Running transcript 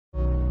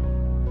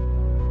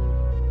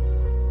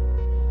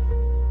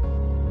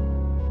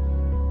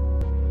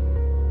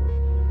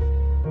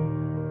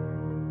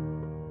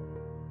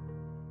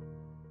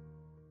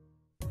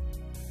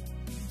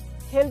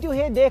खेलते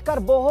हुए देखकर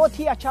बहुत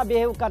ही अच्छा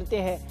बिहेव करते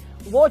हैं।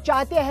 वो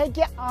चाहते हैं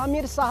कि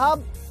आमिर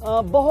साहब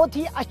बहुत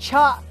ही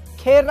अच्छा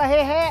खेल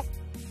रहे हैं।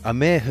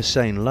 Amir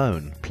Hussain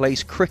Lone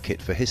plays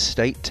cricket for his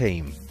state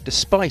team,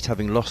 despite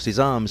having lost his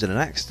arms in an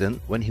accident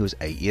when he was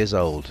 8 years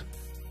old.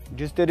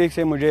 जिस तरीके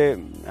से मुझे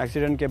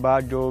एक्सीडेंट के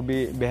बाद जो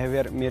भी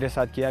बिहेवियर मेरे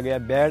साथ किया गया,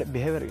 बैड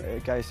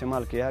बिहेवियर का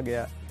इस्तेमाल किया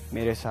गया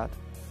मेरे साथ,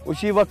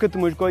 उसी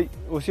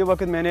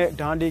वक्त मैंने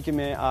ठान ली कि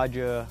मैं आज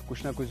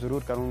कुछ ना कुछ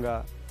ज़रूर करूँगा।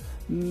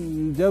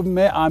 जब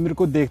मैं आमिर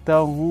को देखता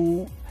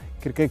हूँ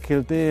क्रिकेट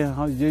खेलते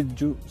हैं, ये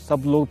जो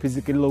सब लोग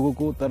फिजिकल लोगों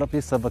को तरफ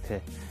ये सबक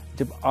है।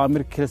 जब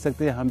आमिर खेल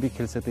सकते हैं हम भी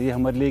खेल सकते हैं, ये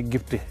हमारे लिए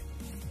गिफ्ट है।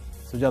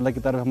 सो अल्लाह की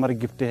तरफ हमारा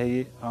गिफ्ट है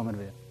ये आमिर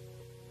भैया।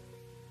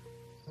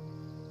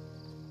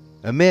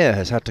 Amir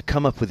has had to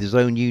come up with his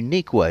own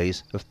unique ways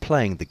of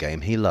playing the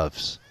game he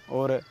loves.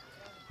 और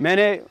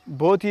मैंने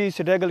बहुत ही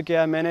स्ट्रगल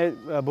किया, मैंने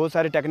बहुत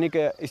सारे टेक्निक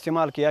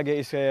इस्तेमाल किया गया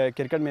इस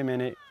क्रिकेट में।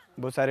 मैंने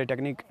बहुत सारे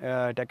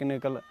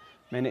टेक्निकल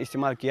मैंने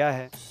इस्तेमाल किया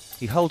है।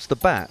 He holds the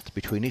bat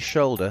between his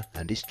shoulder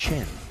and his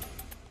chin.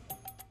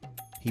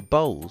 He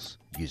bowls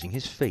using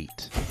his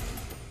feet.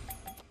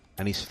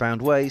 And he's found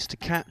ways to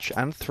catch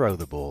and throw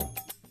the ball.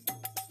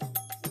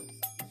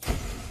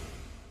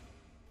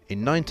 In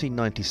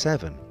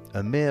 1997,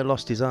 Amir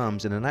lost his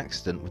arms in an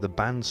accident with a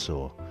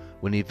bandsaw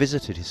when he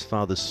visited his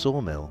father's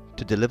sawmill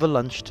to deliver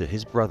lunch to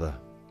his brother.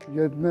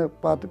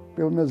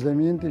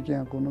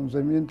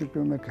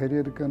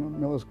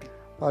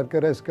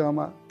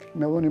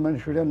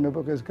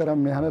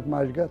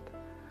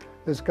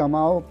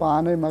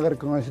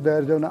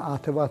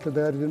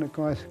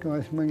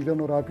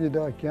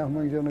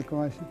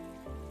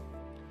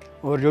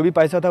 और जो भी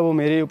पैसा था वो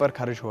मेरे ऊपर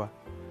खर्च हुआ।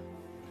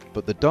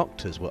 But the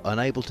doctors were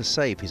unable to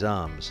save his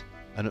arms,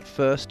 and at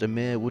first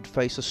Amir would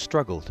face a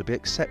struggle to be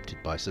accepted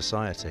by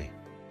society.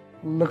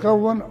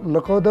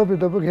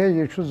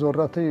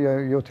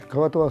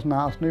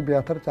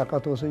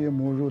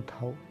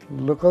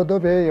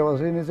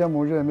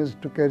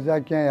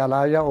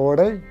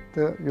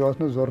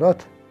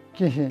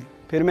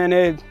 फिर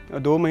मैंने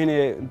दो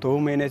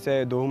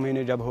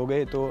महीने जब हो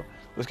गए तो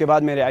उसके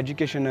बाद मेरे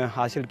एजुकेशन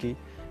हासिल की।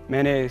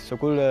 मैंने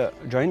स्कूल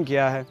ज्वाइन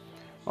किया है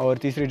और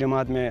तीसरी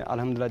जमात में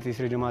अल्हम्दुलिल्लाह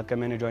तीसरी जमात का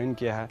मैंने ज्वाइन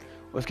किया है।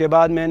 उसके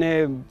बाद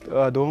मैंने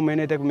 2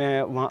 महीने तक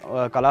मैं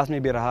वहाँ क्लास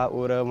में भी रहा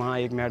और वहाँ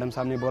एक मैडम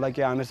साहब ने बोला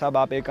कि आमिर साहब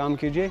आप एक काम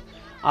कीजिए,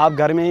 आप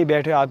घर में ही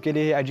बैठे, आपके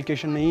लिए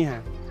एजुकेशन नहीं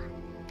है।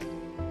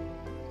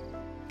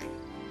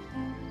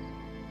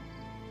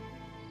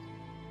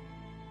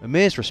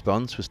 Amir's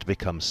response was to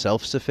become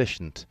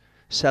self-sufficient,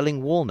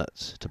 selling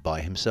walnuts to buy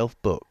himself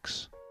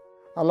books.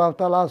 Allah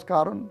Ta'ala's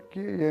कारण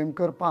कि ये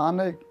कर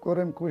पाने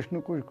कोरें कुछ न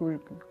कुछ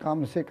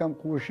कम से कम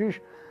कोशिश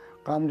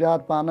कम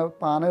जात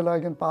पाने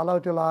लागन पालो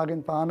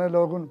चलागन पाने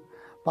लोगन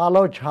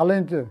पालो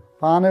छालन ते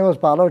पाने उस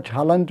पालो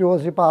छालन ते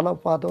उसी पालो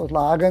पातो उस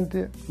लागन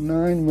ते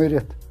नैन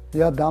मरित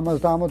या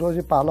दामस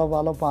उसी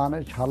पालो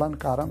पाने छालन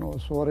कारण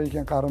उस सोरे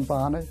के कारण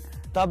पाने।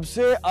 तब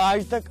से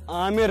आज तक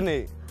आमिर ने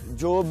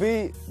जो भी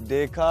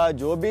देखा,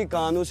 जो भी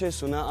कानों से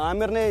सुना,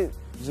 आमिर ने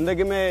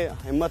जिंदगी में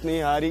हिम्मत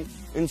नहीं हारी।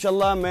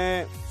 इंशाल्लाह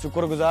मैं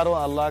शुक्रगुजार हूँ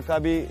अल्लाह का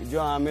भी जो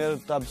आमिर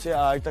तब से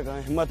आज तक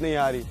हिम्मत नहीं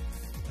हारी।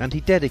 And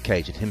he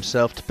dedicated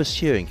himself to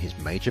pursuing his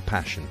major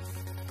passion,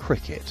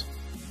 cricket.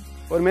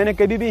 और मैंने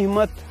कभी भी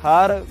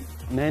हार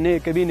मैंने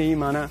कभी नहीं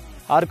माना,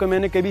 हार को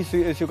मैंने कभी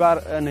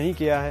स्वीकार नहीं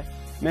किया है।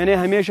 मैंने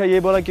हमेशा ये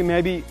बोला कि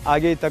मैं भी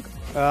आगे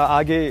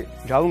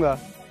जाऊंगा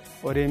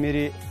और ये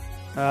मेरी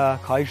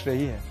ख्वाहिश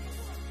रही है।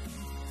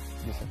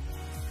 जी सर।